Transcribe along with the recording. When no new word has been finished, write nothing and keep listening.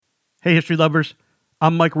Hey, history lovers.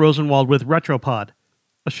 I'm Mike Rosenwald with Retropod,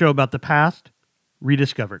 a show about the past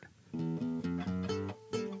rediscovered.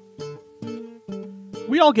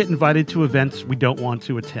 We all get invited to events we don't want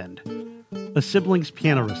to attend. A sibling's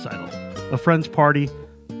piano recital, a friend's party,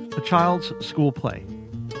 a child's school play.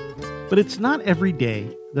 But it's not every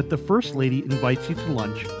day that the First Lady invites you to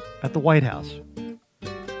lunch at the White House.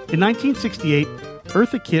 In 1968,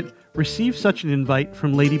 Eartha Kitt received such an invite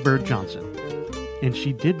from Lady Bird Johnson, and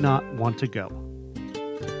she did not want to go.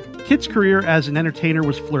 Kitt's career as an entertainer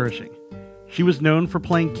was flourishing. She was known for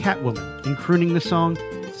playing Catwoman and crooning the song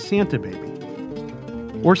Santa Baby.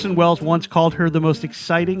 Orson Welles once called her the most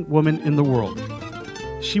exciting woman in the world.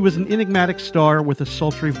 She was an enigmatic star with a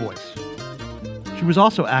sultry voice. She was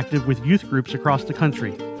also active with youth groups across the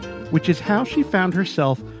country, which is how she found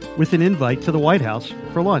herself with an invite to the White House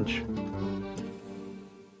for lunch.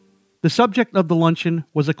 The subject of the luncheon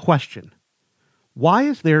was a question. Why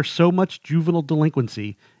is there so much juvenile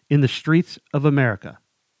delinquency in the streets of America?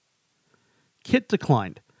 Kitt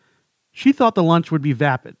declined. She thought the lunch would be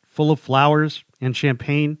vapid, full of flowers and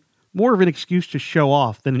champagne, more of an excuse to show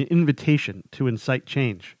off than an invitation to incite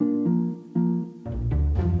change.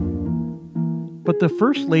 But the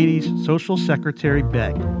First Lady's social secretary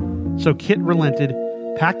begged, so Kitt relented,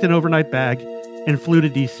 packed an overnight bag, and flew to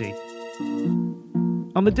D.C.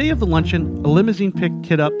 On the day of the luncheon, a limousine picked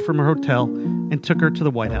Kitt up from her hotel and took her to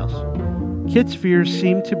the White House. Kitt's fears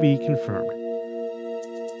seemed to be confirmed.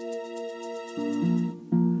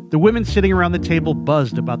 The women sitting around the table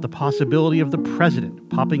buzzed about the possibility of the president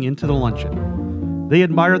popping into the luncheon. They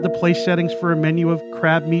admired the place settings for a menu of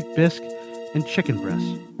crab meat bisque and chicken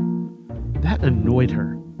breasts. That annoyed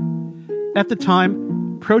her. At the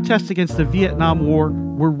time, protests against the Vietnam War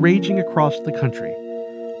were raging across the country.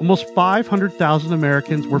 Almost 500,000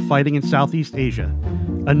 Americans were fighting in Southeast Asia,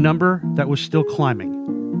 a number that was still climbing.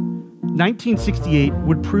 1968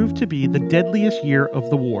 would prove to be the deadliest year of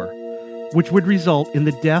the war, which would result in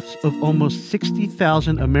the deaths of almost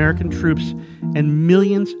 60,000 American troops and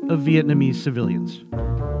millions of Vietnamese civilians.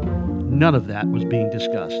 None of that was being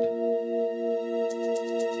discussed.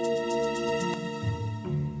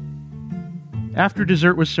 After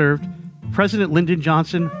dessert was served, President Lyndon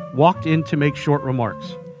Johnson walked in to make short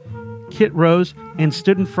remarks. Kitt rose and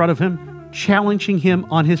stood in front of him, challenging him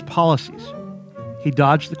on his policies. He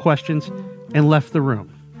dodged the questions and left the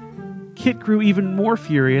room. Kitt grew even more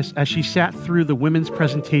furious as she sat through the women's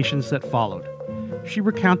presentations that followed. She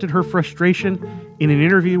recounted her frustration in an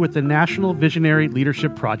interview with the National Visionary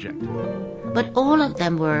Leadership Project. But all of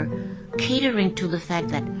them were catering to the fact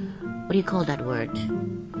that, what do you call that word?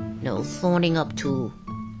 Thorning up to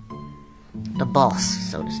the boss,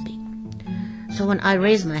 so to speak. So when I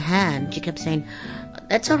raised my hand, she kept saying,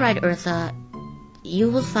 "That's all right, Eartha. You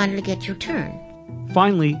will finally get your turn."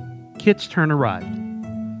 Finally, Kitt's turn arrived.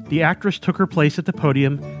 The actress took her place at the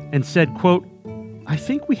podium and said, quote, "I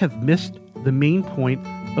think we have missed the main point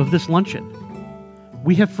of this luncheon.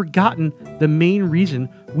 We have forgotten the main reason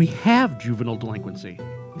we have juvenile delinquency."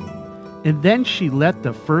 And then she let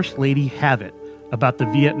the First Lady have it about the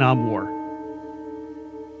Vietnam War.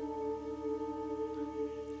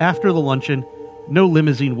 After the luncheon, no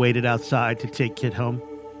limousine waited outside to take Kitt home.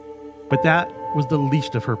 But that was the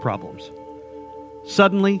least of her problems.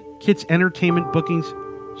 Suddenly, Kitt's entertainment bookings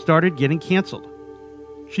started getting canceled.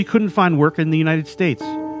 She couldn't find work in the United States.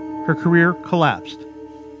 Her career collapsed.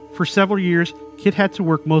 For several years, Kitt had to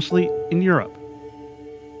work mostly in Europe.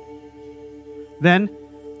 Then,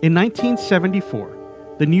 in 1974,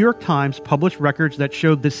 the New York Times published records that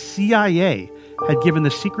showed the CIA had given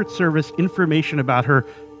the Secret Service information about her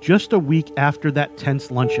just a week after that tense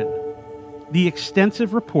luncheon. The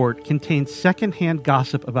extensive report contained secondhand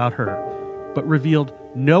gossip about her, but revealed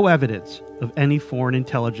no evidence of any foreign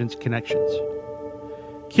intelligence connections.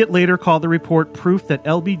 Kitt later called the report proof that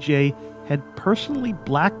LBJ had personally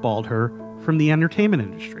blackballed her from the entertainment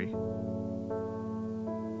industry.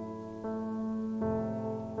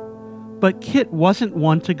 But Kitt wasn't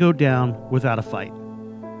one to go down without a fight.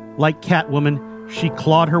 Like Catwoman, she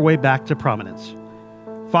clawed her way back to prominence.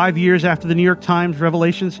 5 years after the New York Times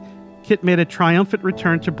revelations, Kitt made a triumphant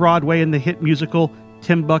return to Broadway in the hit musical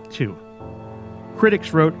Timbuktu.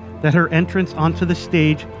 Critics wrote that her entrance onto the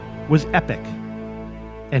stage was epic,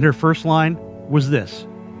 and her first line was this: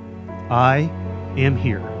 "I am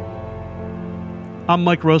here." I'm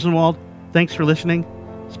Mike Rosenwald. Thanks for listening.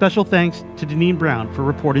 Special thanks to Deneen Brown for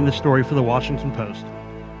reporting the story for the Washington Post.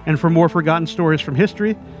 And for more forgotten stories from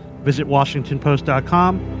history, visit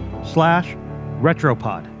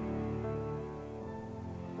WashingtonPost.com/Retropod.